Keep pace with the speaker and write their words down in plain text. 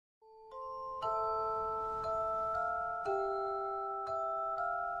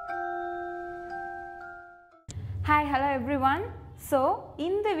Hi, hello everyone. So,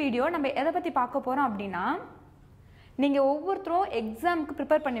 in the video, நம்ம எதை பத்தி பார்க்க போறோம் அப்படினா நீங்க ஒவ்வொருத்தரும் எக்ஸாம்க்கு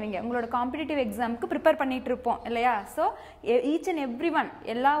ப்ரிப்பேர் பண்ணுவீங்க. உங்களோட காம்படிட்டிவ் எக்ஸாம்க்கு ப்ரிப்பேர் பண்ணிட்டு இருப்போம் இல்லையா? So, each and everyone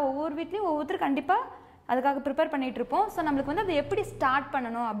ஒவ்வொரு வீட்லயும் ஒவ்வொருத்தர் கண்டிப்பா அதுக்காக ப்ரிப்பேர் பண்ணிட்டு இருப்போம். So, நமக்கு வந்து அதை எப்படி ஸ்டார்ட்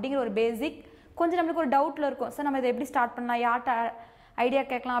பண்ணனும் அப்படிங்கிற ஒரு பேசிக் கொஞ்சம் நமக்கு ஒரு டவுட்ல இருக்கும். So, நம்ம இதை எப்படி ஸ்டார்ட் பண்ணலாம்? யார்ட்ட ஐடியா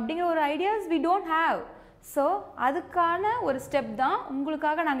கேட்கலாம் அப்படிங்கிற ஒரு ideas we don't have. So, அதுக்கான ஒரு ஸ்டெப் தான்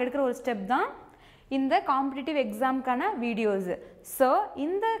உங்களுக்காக நாங்க எடுக்கிற ஒரு ஸ்டெப் தான் இந்த காம்படிட்டிவ் எக்ஸாம்க்கான வீடியோஸ். ஸோ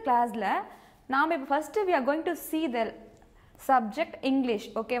இந்த கிளாஸில் நாம் இப்போ first we are going to see the subject English.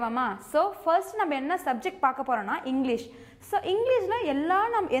 ஓகேவாம்மா? So first நம்ம என்ன சப்ஜெக்ட் பார்க்க போகிறோம்னா இங்கிலீஷ். ஸோ இங்கிலீஷில்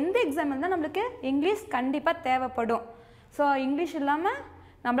எந்த எக்ஸாம் இருந்தால் நம்மளுக்கு இங்கிலீஷ் கண்டிப்பாக தேவைப்படும். ஸோ இங்கிலீஷ் இல்லாமல்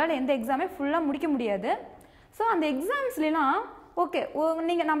நம்மளால் எந்த எக்ஸாமே ஃபுல்லாக முடிக்க முடியாது. ஸோ அந்த எக்ஸாம்ஸ்லாம் ஓகே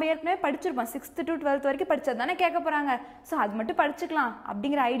நம்ம ஏற்கனவே படிச்சிருப்போம் 6th to 12th வரைக்கும் படித்தது தானே கேட்க போகிறாங்க. ஸோ அது மட்டும் படிச்சுக்கலாம்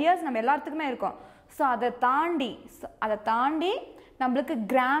அப்படிங்கிற ஐடியாஸ் நம்ம எல்லாத்துக்குமே இருக்கும். ஸோ அதை தாண்டி நம்மளுக்கு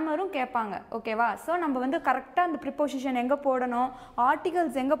கிராமரும் கேட்பாங்க. ஓகேவா? ஸோ நம்ம வந்து கரெக்டாக அந்த ப்ரிப்போசிஷன் எங்கே போடணும்,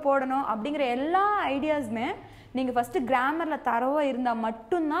 ஆர்டிகல்ஸ் எங்கே போடணும் அப்படிங்கிற எல்லா ஐடியாஸுமே நீங்கள் ஃபஸ்ட்டு கிராமரில் தரவாக இருந்தால்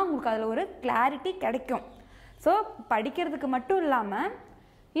மட்டும்தான் உங்களுக்கு அதில் ஒரு கிளாரிட்டி கிடைக்கும். ஸோ படிக்கிறதுக்கு மட்டும் இல்லாமல்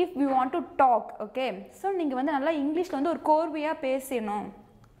if we want to talk, okay, so நீங்கள் வந்து நல்லா இங்கிலீஷில் வந்து ஒரு கோர்வையாக பேசணும்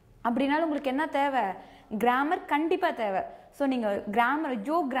அப்படின்னாலும் உங்களுக்கு என்ன தேவை? கிராமர் கண்டிப்பாக தேவை. ஸோ நீங்கள்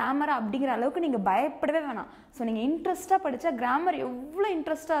கிராமரா அப்படிங்கிற அளவுக்கு நீங்கள் பயப்படவே வேணாம். ஸோ நீங்கள் இன்ட்ரெஸ்ட்டாக படித்தா கிராமர் எவ்வளோ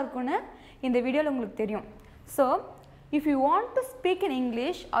இன்ட்ரெஸ்ட்டாக இருக்குன்னு இந்த வீடியோவில் உங்களுக்கு தெரியும். So if you want to speak in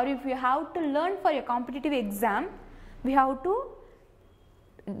English or if you have to learn for your competitive exam, we have to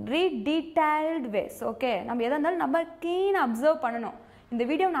read detailed ways. Okay, நம்ம எதாக இருந்தாலும் நம்ம கீனாக அப்சர்வ் பண்ணணும். இந்த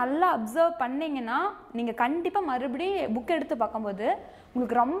வீடியோ நல்லா அப்சர்வ் பண்ணிங்கன்னா நீங்கள் கண்டிப்பாக மறுபடியும் புக் எடுத்து பார்க்கும்போது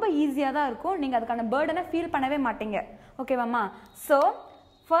உங்களுக்கு ரொம்ப ஈஸியாக தான் இருக்கும். நீங்கள் அதுக்கான பேர்டனை ஃபீல் பண்ணவே மாட்டீங்க. ஓகேவாம்மா? ஸோ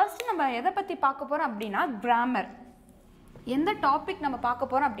ஃபர்ஸ்ட் நம்ம எதை பற்றி பார்க்க போகிறோம் அப்படின்னா கிராமர். எந்த டாபிக் நம்ம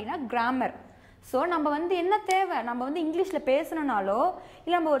பார்க்க போகிறோம் அப்படின்னா கிராமர். ஸோ நம்ம வந்து என்ன தேவை? நம்ம வந்து இங்கிலீஷில் பேசணுன்னாலோ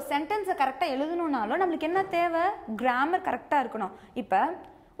இல்லை நம்ம ஒரு சென்டென்ஸை கரெக்டாக எழுதணுன்னாலோ நம்மளுக்கு என்ன தேவை? கிராமர் கரெக்டாக இருக்கணும். இப்போ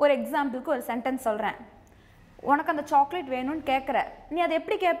ஒரு எக்ஸாம்பிளுக்கு ஒரு சென்டென்ஸ் சொல்கிறேன். உனக்கு அந்த சாக்லேட் வேணும்னு கேட்குற, நீ அதை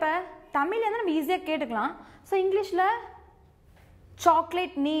எப்படி கேட்ப? தமிழில் இருந்தால் நம்ம ஈஸியாக கேட்டுக்கலாம். ஸோ இங்கிலீஷில்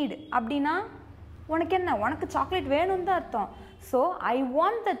சாக்லேட் நீட் அப்படின்னா உனக்கு என்ன? உனக்கு சாக்லேட் வேணும்னு தான் அர்த்தம். So I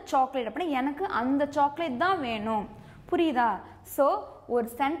want the chocolate அப்படின்னா எனக்கு அந்த சாக்லேட் தான் வேணும். புரியுதா? ஸோ ஒரு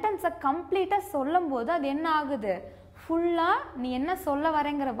சென்டென்ஸை கம்ப்ளீட்டாக சொல்லும் போது அது என்ன ஆகுது? ஃபுல்லாக நீ என்ன சொல்ல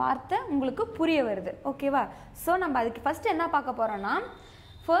வரேங்கிற வார்த்தை உங்களுக்கு புரிய வருது. ஓகேவா? ஸோ நம்ம அதுக்கு ஃபஸ்ட்டு என்ன பார்க்க போகிறோன்னா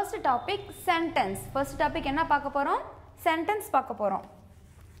first topic sentence. First topic என்ன பார்க்க போகிறோம்? சென்டென்ஸ் பார்க்க போகிறோம்.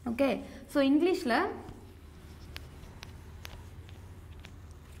 ஓகே, ஸோ இங்கிலீஷில்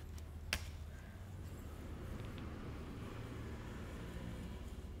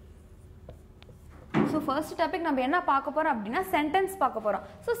ஸோ ஃபர்ஸ்ட் டாபிக் நம்ம என்ன பார்க்க போகிறோம் அப்படின்னா சென்டென்ஸ் பார்க்க போகிறோம்.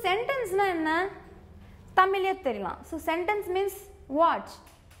 ஸோ சென்டென்ஸ்னால் என்ன? தமிழே தெரியலாம். So sentence means what?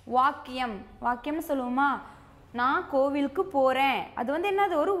 வாக்கியம். வாக்கியம்னு சொல்லுவோமா? நான் கோவிலுக்கு போகிறேன், அது வந்து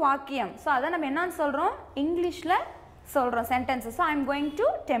என்னது? ஒரு வாக்கியம். ஸோ அதை நம்ம என்னன்னு சொல்கிறோம்? இங்கிலீஷில் சொல்கிறோம் sentence. So I am going to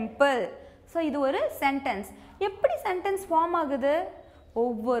temple. So இது ஒரு சென்டென்ஸ். எப்படி சென்டென்ஸ் ஃபார்ம் ஆகுது?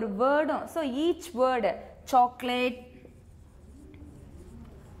 ஒவ்வொரு வேர்டும். So each word chocolate,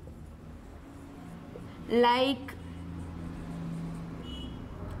 like,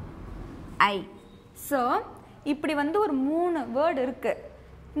 ஐ. ஸோ இப்படி வந்து ஒரு 3 வேர்டு இருக்குது.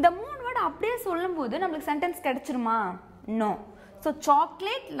 இந்த 3 வேர்டு அப்படியே சொல்லும்போது நம்மளுக்கு sentence கிடைச்சிருமா? No. So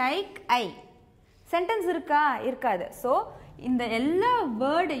chocolate, like, ஐ சென்டென்ஸ் இருக்கா? இருக்காது. ஸோ இந்த எல்லா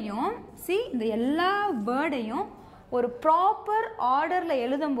வேர்டையும் ஒரு ப்ராப்பர் ஆர்டரில்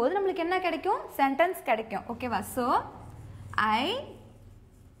எழுதும்போது நம்மளுக்கு என்ன கிடைக்கும்? சென்டென்ஸ் கிடைக்கும். ஓகேவா? So I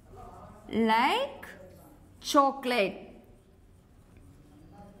like chocolate.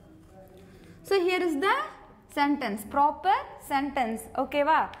 So here is the sentence, proper sentence. Okay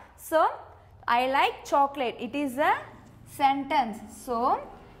va? So I like chocolate, it is a sentence. So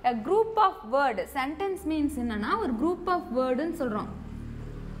a group of word. Sentence means என்னன்னா ஒரு group of word ன்னு சொல்றோம்.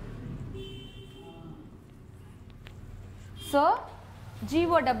 So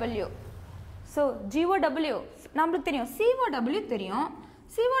GOW. So GOW நம்மளுக்கு தெரியும். COW தெரியும்.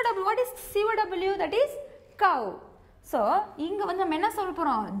 COW, what is COW? That is cow. So இங்கே வந்து நம்ம என்ன சொல்ல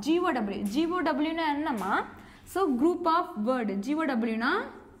போகிறோம்? GOWனா என்னம்மா? So group of word. GOWனா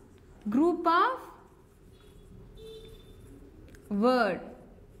group of word.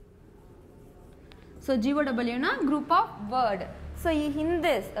 So GOWனா group of word. So in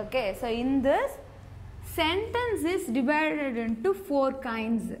this, okay, so in this sentence is divided into 4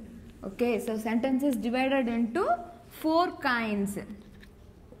 kinds. Okay, so sentence is divided into 4 kinds.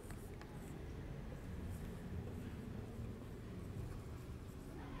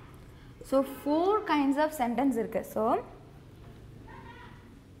 So 4 kinds of sentence இருக்கு. So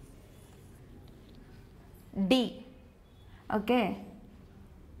D, okay,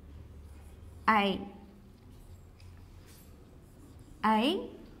 I,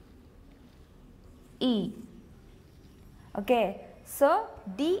 E, okay. So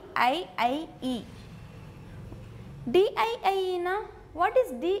D-I-I-E. D-I-I-E na? What is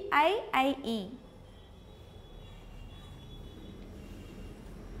D-I-I-E?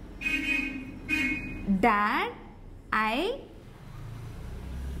 Dad, I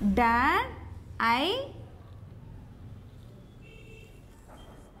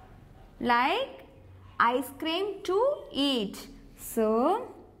like ice cream to eat. So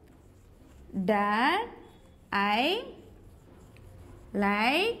Dad, I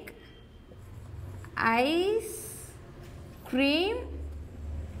like ice cream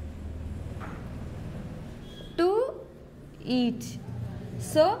to eat.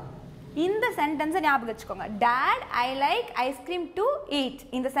 So இந்த சென்டென்ஸை ஞாபகம் வச்சுக்கோங்க. Dad, I like ice cream to eat.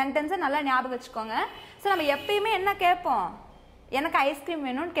 இந்த சென்டென்ஸை நல்லா ஞாபகம் வச்சுக்கோங்க. So நம்ம எப்பயுமே என்ன கேட்போம்? எனக்கு ஐஸ்கிரீம்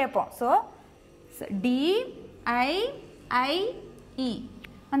வேணும்னு கேட்போம். ஸோ D-I-I-E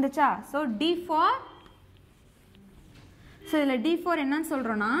வந்துச்சா? ஸோ D ஃபார், ஸோ இதில் D ஃபார் என்னன்னு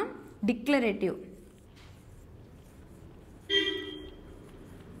சொல்கிறோன்னா declarative.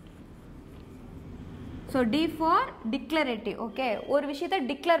 So D for declarative. Okay, ஒரு விஷயத்தை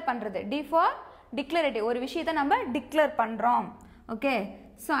டிக்ளேர் பண்ணுறது. D ஃபார் டிக்ளரேட்டிவ், ஒரு விஷயத்தை நம்ம டிக்ளேர் பண்ணுறோம். Okay,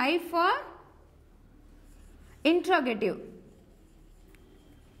 so I for interrogative.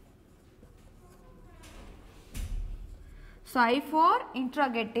 So I for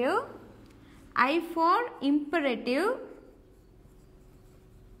interrogative, I for imperative,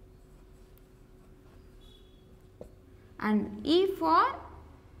 and E for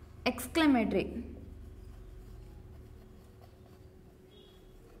exclamatory.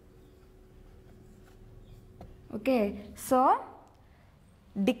 Okay, so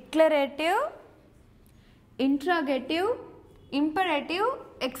declarative, interrogative, imperative,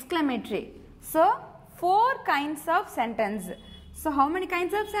 exclamatory. So 4 kinds of sentence. So how many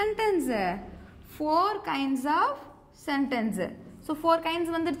kinds of sentence? 4 kinds of sentence. So 4 kinds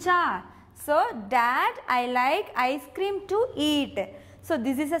vandircha. So Dad, I like ice cream to eat. So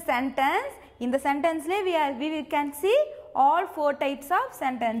this is a sentence. In the sentence we can see all 4 types of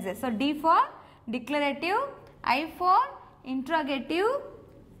sentences. So D for declarative, I for interrogative,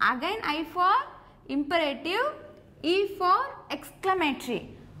 again I for imperative, E for exclamatory.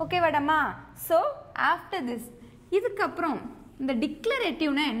 Okay vadama? So after this, இதுக்கு அப்புறம் இந்த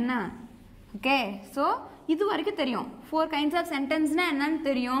டிக்ளரேட்டிவ்னா என்ன? Okay, so இது வரைக்கும் தெரியும். 4 kinds of sentenceனா என்னன்னு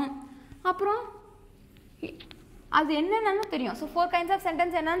தெரியும். அப்புறம் அது என்னென்னு தெரியும். ஸோ 4 kinds of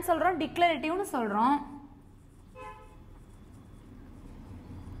sentence என்னன்னு சொல்கிறோம்? டிக்ளரேட்டிவ்னு சொல்கிறோம்.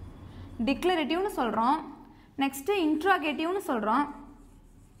 டிக்ளரேட்டிவ்னு சொல்கிறோம். நெக்ஸ்ட்டு இன்ட்ராகேட்டிவ்னு சொல்கிறோம்.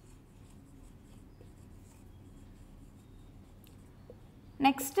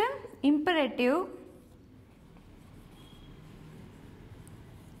 Next imperative.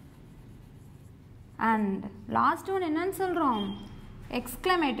 And last one என்னன்னு சொல்கிறோம்?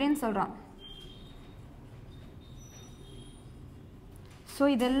 எக்ஸ்க்ளமேட்டரின்னு சொல்கிறோம். ஸோ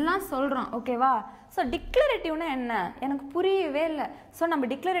இதெல்லாம் சொல்கிறோம். ஓகேவா? ஸோ டிக்ளரேட்டிவ்னா என்ன? எனக்கு புரியவே இல்லை. ஸோ நம்ம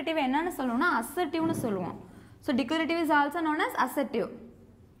டிக்ளரேட்டிவ் என்னன்னு சொல்லுவோம்னா அசர்ட்டிவ்னு சொல்லுவோம். So declarative is also known as assertive.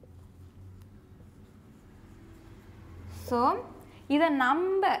 So இதை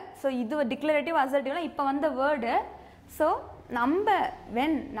நம்ம, ஸோ இது டிக்ளரேட்டிவ் அசர்ட்டிவ்லாம் இப்போ வந்த வேர்டு. ஸோ நம்ம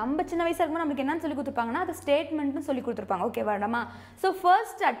சின்ன வயசாக இருக்கும்போது நம்மளுக்கு என்னன்னு சொல்லி கொடுத்துருப்பாங்கன்னா அது ஸ்டேட்மெண்ட்னு சொல்லி கொடுத்துருப்பாங்க. ஓகேவா நம்ம? So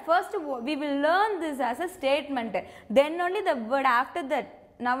first we will learn this as a statement, then only the word after that.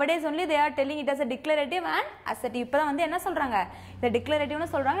 Nowadays only they are telling it as a declarative and assertive. இப்போ தான் வந்து என்ன சொல்கிறாங்க? இதை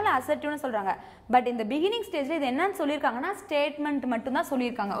டிக்ளரேட்டிவ்னு சொல்கிறாங்க, இல்லை அசர்ட்டிவ்னு சொல்கிறாங்க. பட் இந்த பிகினிங் ஸ்டேஜில் இது என்னன்னு சொல்லியிருக்காங்கன்னா ஸ்டேட்மெண்ட் மட்டும்தான்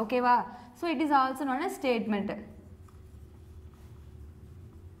சொல்லியிருக்காங்க. ஓகேவா? So it is also known as statement.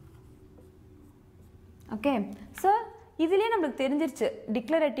 Okay, so இதுலேயே நம்மளுக்கு தெரிஞ்சிருச்சு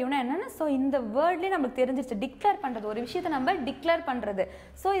டிக்ளரேட்டிவ்னா என்னென்னு. ஸோ இந்த வேர்ட்லேயே நம்மளுக்கு தெரிஞ்சிருச்சு டிக்ளேர் பண்ணுறது, ஒரு விஷயத்தை நம்ம டிக்ளேர் பண்ணுறது.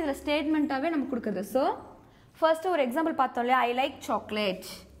 ஸோ இதில் ஸ்டேட்மெண்ட்டாகவே நம்ம கொடுக்குறது. ஸோ ஃபர்ஸ்ட்டு ஒரு எக்ஸாம்பிள் பார்த்தோம் இல்லையா? I like chocolate.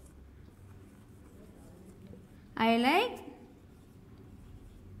 I like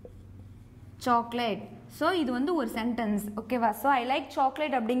chocolate. So இது வந்து ஒரு சென்டென்ஸ். ஓகேவா? ஸோ ஐ லைக்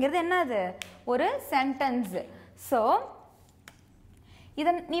சாக்லேட் அப்படிங்கிறது என்னது? ஒரு சென்டென்ஸ். ஸோ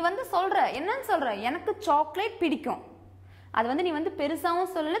இதை நீ வந்து சொல்கிற என்னன்னு சொல்கிற? எனக்கு சாக்லேட் பிடிக்கும். அது வந்து நீ வந்து பெருசாகவும்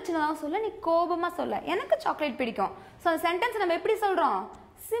சொல்லலை, சின்னதாகவும் சொல்ல, நீ கோபமாக சொல்ல, எனக்கு சாக்லேட் பிடிக்கும். ஸோ அந்த சென்டென்ஸ் நம்ம எப்படி சொல்கிறோம்?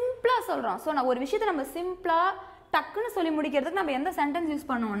 சிம்பிளாக சொல்கிறோம். ஸோ நான் ஒரு விஷயத்தை நம்ம சிம்பிளாக டக்குன்னு சொல்லி முடிக்கிறதுக்கு நம்ம எந்த சென்டென்ஸ் யூஸ்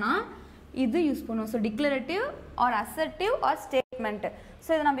பண்ணுவோம்னா இது யூஸ் பண்ணுவோம். So declarative R assertive R statement. So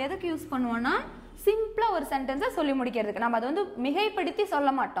இதை நம்ம எதுக்கு யூஸ் பண்ணுவோம்னா சிம்பிளாக ஒரு சென்டென்ஸை சொல்லி முடிக்கிறதுக்கு. நம்ம அதை வந்து மிகைப்படுத்தி சொல்ல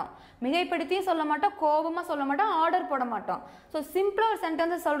மாட்டோம், மிகைப்படுத்தியும் சொல்ல மாட்டோம், கோபமாக சொல்ல மாட்டோம், ஆர்டர் போட மாட்டோம். ஸோ சிம்பிளாக ஒரு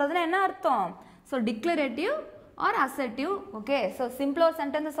சென்டென்ஸை சொல்கிறதுனா என்ன அர்த்தம்? So declarative R assertive. Okay, so சிம்பிளாக ஒரு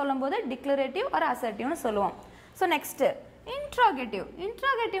சென்டென்ஸை சொல்லும் போது டிக்ளரேட்டிவ் ஆர் அசர்ட்டிவ்னு சொல்லுவோம். So next interrogative.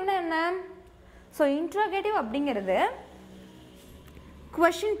 இன்ட்ராகேட்டிவ்னா என்ன? ஸோ இன்ட்ராகேட்டிவ் அப்படிங்கிறது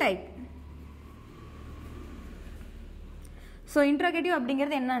question type. ஸோ இன்ட்ராகேட்டிவ்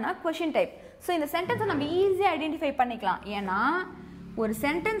அப்படிங்கிறது என்னன்னா question type. ஸோ இந்த சென்டென்ஸை நம்ம ஈஸியாக ஐடென்டிஃபை பண்ணிக்கலாம். ஏன்னா ஒரு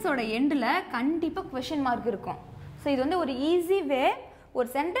சென்டென்ஸோட எண்டில் கண்டிப்பாக கொஷின் மார்க் இருக்கும். ஸோ இது வந்து ஒரு ஈஸி வே. ஒரு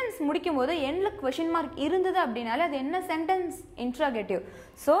சென்டென்ஸ் முடிக்கும் போது எண்டில் கொஷின் மார்க் இருந்தது அப்படின்னாலே அது என்ன sentence? Interrogative.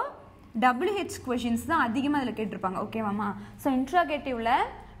 So WH questions தான் அதிகமாக அதில் கேட்டிருப்பாங்க. ஓகேவாம்மா? ஸோ இன்ட்ராகேட்டிவில்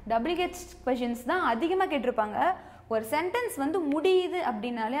WH கொஷின்ஸ் தான் அதிகமாக கேட்டிருப்பாங்க. ஒரு சென்டென்ஸ் வந்து முடியுது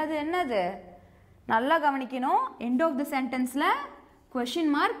அப்படின்னாலே அது என்னது? நல்லா கவனிக்கணும். End of the சென்டென்ஸில் question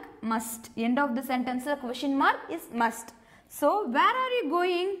mark must. End of the sentence question mark is must. So where are you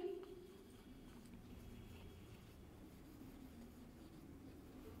going?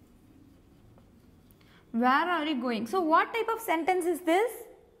 Where are you going? So what type of sentence is this?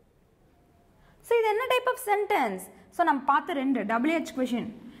 So இது என்ன type of sentence? So நம்ம பார்த்த ரெண்டு WH question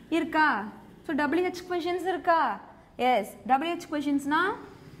இருக்கா? So WH questions இருக்கா? Yes, WH questions na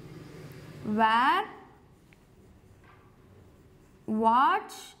where, what,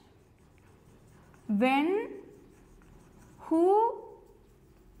 when, who,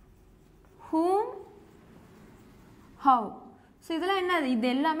 whom, how. So இதெல்லாம் என்னது? இது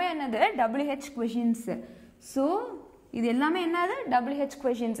எல்லாமே என்னது? WH questions. So இது எல்லாமே என்னது? WH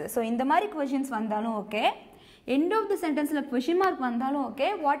questions. So இந்த மாதிரி questions வந்தாலும் okay, end of the sentenceல question mark வந்தாலும் okay.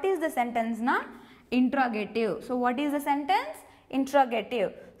 What is the sentence na? Interrogative. So what is the sentence? Interrogative.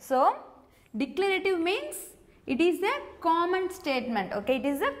 So declarative means it is a common statement. Okay, it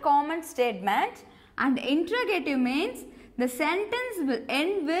is a common statement. And interrogative means the sentence will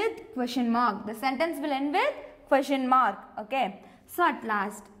end with question mark. The sentence will end with question mark. Okay, so at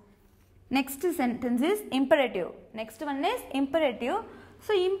last next sentence is imperative. Next one is imperative.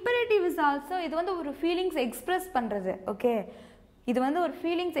 So imperative is also இது வந்து ஒரு feelings express பண்றது. Okay, இது வந்து ஒரு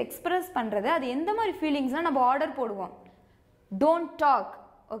feelings express பண்றது. அது எந்த மாதிரி feelingsனா நம்ம ஆர்டர் போடுவோம். Don't talk.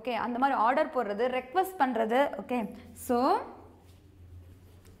 ஓகே, அந்த மாதிரி ஆர்டர் போடுறது, ரெக்வெஸ்ட் பண்ணுறது. Okay, so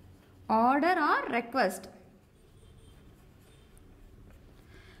order R request,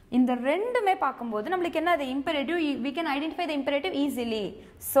 இந்த ரெண்டுமே பார்க்கும்போது நம்மளுக்கு என்ன? அது imperative. we can identify the imperative easily.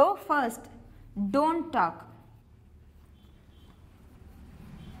 So first don't talk.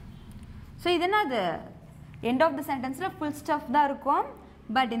 So இது என்னது? end of the sentenceல full stop தான் இருக்கும்.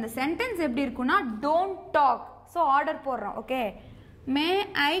 பட் இந்த சென்டென்ஸ் எப்படி இருக்குன்னா don't talk. ஸோ ஆர்டர் போடுறோம். Okay, may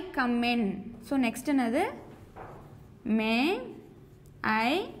I come in? So next என்னது? may I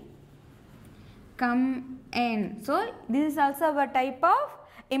come in. So this is also a type of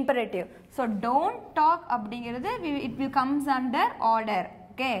imperative. So don't talk அப்படிங்கிறது it will comes under order.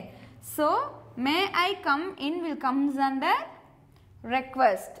 Okay, so may I come in will comes under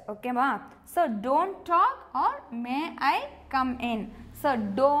request. Okay ma? So don't talk or may I come in. So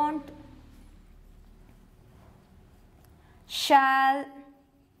don't, shall,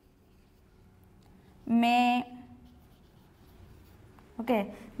 may. Okay,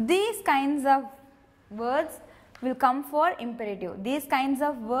 these kinds of words will come for imperative. These kinds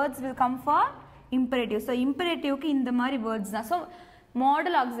of words will come for imperative. So imperative ku indha mari words da. So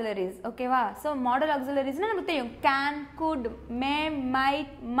modal auxiliaries. Okay va? So modal auxiliaries na namakku theriyum. Can, could, may,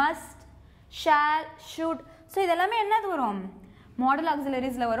 might, must, shall, should. So idellame enna varum? Modal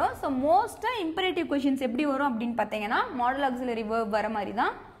auxiliaries la varum. So most imperative questions எப்படி வரும் அப்படினு பாத்தீங்கன்னா modal auxiliary verb வர மாதிரி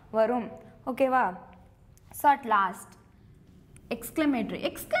தான் வரும். ஓகேவா? So at last exclamatory.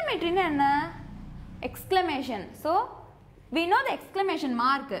 Exclamatory னா என்ன? Exclamation. So we know the exclamation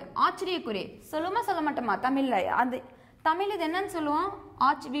mark. ஆச்சரியக்குறி. சொல்லுமா சொல்ல மாட்டோமா தமிழ்ல? அது தமிழ்ல இது என்னன்னு சொல்லுவோம்?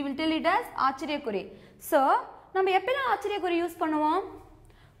 we will tell it as ஆச்சரியக்குறி. So நம்ம எப்பலாம் ஆச்சரியக்குறி யூஸ் பண்ணுவோம்?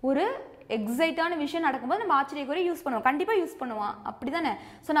 ஒரு எக்ஸைட்டான விஷயம் நடக்கும்போது நம்ம ஆச்சரியக்குறி யூஸ் பண்ணுவோம். கண்டிப்பாக யூஸ் பண்ணுவோம். அப்படி தானே?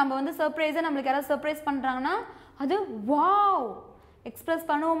 ஸோ நம்ம வந்து சர்ப்ரைஸாக நம்மளுக்கு யாராவது சர்ப்ரைஸ் பண்ணுறாங்கன்னா அது வாவ் எக்ஸ்பிரஸ்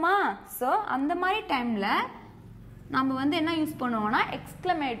பண்ணுவோமா? ஸோ அந்த மாதிரி டைமில் நம்ம வந்து என்ன யூஸ் பண்ணுவோம்னா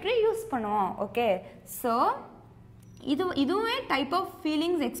எக்ஸ்க்ளமேட்டரி யூஸ் பண்ணுவோம். ஓகே, ஸோ இதுவே டைப் ஆஃப்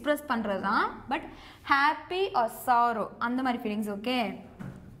ஃபீலிங்ஸ் எக்ஸ்பிரஸ் பண்ணுறது தான். பட் ஹாப்பி ஆர் சாரோ அந்த மாதிரி feelings. Okay,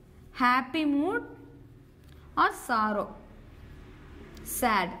 happy mood R sorrow,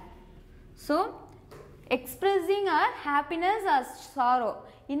 chat. So expressing our happiness or sorrow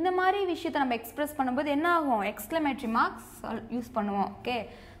இந்த மாதிரி விஷயத்தை நம்ம எக்ஸ்பிரஸ் பண்ணும்போது என்ன ஆகும்? எக்ஸ்க்ளமேட்டரி மார்க்ஸ் யூஸ் பண்ணுவோம். Okay,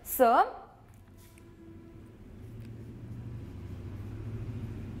 so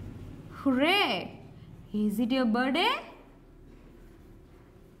Hooray! Is it your birthday?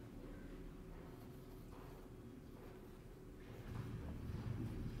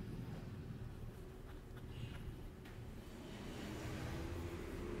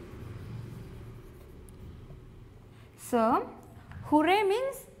 So, hooray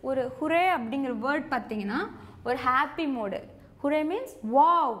means ஒரு hooray அப்படிங்கிற word பார்த்தீங்கன்னா ஒரு happy mode. Hooray means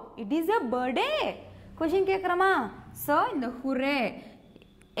wow, it is a birthday. Question கேட்குறோமா? So, இந்த hooray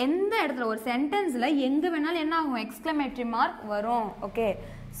எந்த இடத்துல ஒரு சென்டென்ஸில் எங்கே வேணாலும் என்ன ஆகும் எக்ஸ்க்ளமேட்டரி மார்க் வரும். ஓகே,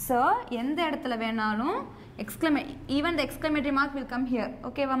 ஸோ எந்த இடத்துல வேணாலும் even the exclamatory mark will come here.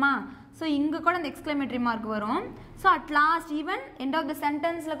 ஓகேவாமா? So இங்கே கூட அந்த எக்ஸ்க்ளமேட்டரி மார்க் வரும். So at last even end of the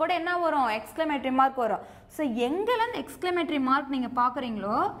சென்டென்ஸில் கூட என்ன வரும் எக்ஸ்க்ளமேட்டரி மார்க் வரும். ஸோ எங்கெல்லாம் அந்த எக்ஸ்க்ளமேட்டரி மார்க் நீங்கள்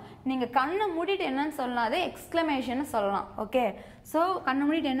பார்க்குறீங்களோ நீங்கள் கண்ணை மூடிட்டு என்னன்னு சொல்லலாம், அது எக்ஸ்க்ளமேஷன் சொல்லலாம். ஓகே, ஸோ கண்ணை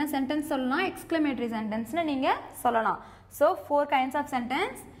மூடிட்டு என்ன சென்டென்ஸ் சொல்லலாம், எக்ஸ்க்ளமேட்டரி சென்டென்ஸ்னு நீங்கள் சொல்லலாம். So 4 kinds of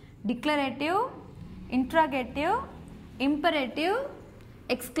sentence: declarative, interrogative, imperative,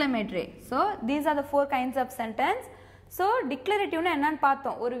 exclamatory. So these are the 4 kinds of sentence. So டிக்ளரேட்டிவ்னா என்னன்னு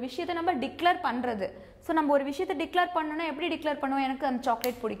பார்த்தோம், ஒரு விஷயத்தை நம்ம டிக்ளேர் பண்ணுறது. ஸோ நம்ம ஒரு விஷயத்தை டிக்ளேர் பண்ணணும்னா எப்படி டிக்ளேர் பண்ணுவோம், எனக்கு அந்த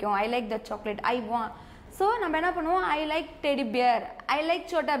சாக்லேட் பிடிக்கும், I like that chocolate, I want. So நம்ம என்ன பண்ணுவோம், I like teddy bear, I like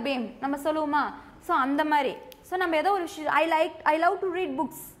Chhota Bheem நம்ம சொல்லுவோமா. ஸோ அந்த மாதிரி ஸோ நம்ம ஏதோ ஒரு விஷயம் I love to read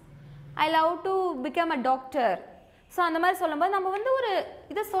books, I love to become a doctor. So அந்த மாதிரி சொல்லும்போது நம்ம வந்து ஒரு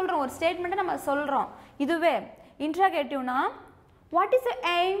இதை சொல்கிறோம், ஒரு ஸ்டேட்மெண்ட்டை நம்ம சொல்கிறோம். இதுவே இன்ட்ராகேட்டிவ்னா வாட் இஸ் எ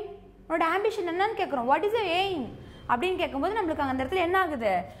எய்ம், உன்னோட ஆம்பிஷன் என்னன்னு கேட்குறோம். வாட் இஸ் எ எய்ம் அப்படின்னு கேட்கும்போது நம்மளுக்கு அந்த இடத்துல என்ன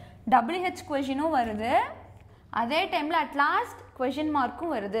ஆகுது, WH கொஷினும் வருது, அதே டைமில் அட் லாஸ்ட் கொஷின்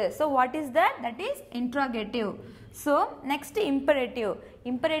மார்க்கும் வருது. So what is that, that is interrogative. So next imperative.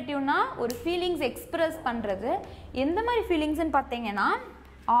 இம்பரேட்டிவ்னா ஒரு ஃபீலிங்ஸ் எக்ஸ்பிரஸ் பண்ணுறது. எந்த மாதிரி ஃபீலிங்ஸ்ன்னு பார்த்தீங்கன்னா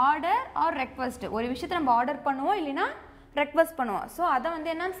ஆர்டர் ஆர் ரெக்வஸ்ட். ஒரு விஷயத்தை நம்ம ஆர்டர் பண்ணுவோம் இல்லைன்னா ரெக்வஸ்ட் பண்ணுவோம். ஸோ அதை வந்து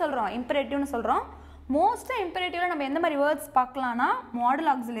என்னன்னு சொல்கிறோம், இம்பரேட்டிவ்னு சொல்கிறோம். மோஸ்ட்டாக இம்பரேட்டிவில் நம்ம எந்த மாதிரி வேர்ட்ஸ் பார்க்கலாம்னா மாடல்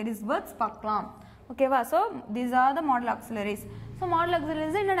ஆக்சிலரிஸ் வேர்ட்ஸ் பார்க்கலாம். ஓகேவா? So these are the model ஆக்சிலரிஸ். So model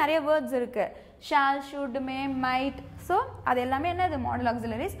ஆக்சிலரிஸ் இன்னும் நிறைய வேர்ட்ஸ் இருக்குது, shawl, should, May, might. So அது எல்லாமே என்ன, இது மாடல்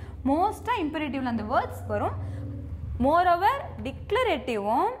ஆக்சிலரிஸ். மோஸ்ட்டாக இம்பரேட்டிவில் அந்த வேர்ட்ஸ் வரும். மோரோவர்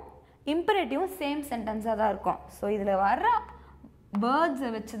டிக்ளரேட்டிவும் இம்பரேட்டிவும் சேம் சென்டென்ஸாக தான் இருக்கும். ஸோ இதில் வர்ற வேர்ட்ஸை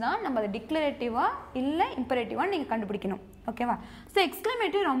வச்சு தான் நம்ம அதை டிக்ளரேட்டிவாக இல்லை இம்பரேட்டிவாக நீங்கள் கண்டுபிடிக்கணும். ஓகேவா? ஸோ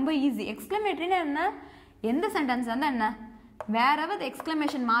எக்ஸ்க்ளமேட்டரி ரொம்ப ஈஸி. எக்ஸ்க்ளமேட்டரினா என்ன, எந்த சென்டென்ஸ் வந்து என்ன wherever the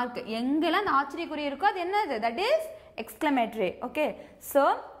exclamation mark எங்கெல்லாம் அந்த ஆச்சரியக்குறி இருக்கோ அது என்னது, that is exclamatory. okay, so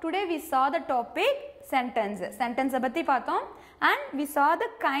today we saw the topic sentence பத்தி பார்த்தோம் and we saw the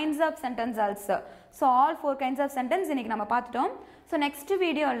kinds of sentence also. so all 4 kinds of sentence இன்னைக்கு நம்ம பார்த்துட்டோம். so next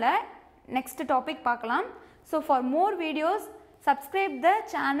videoல next topic பார்க்கலாம். so for more videos subscribe the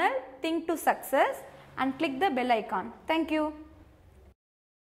channel Think to Success and click the bell icon. thank you.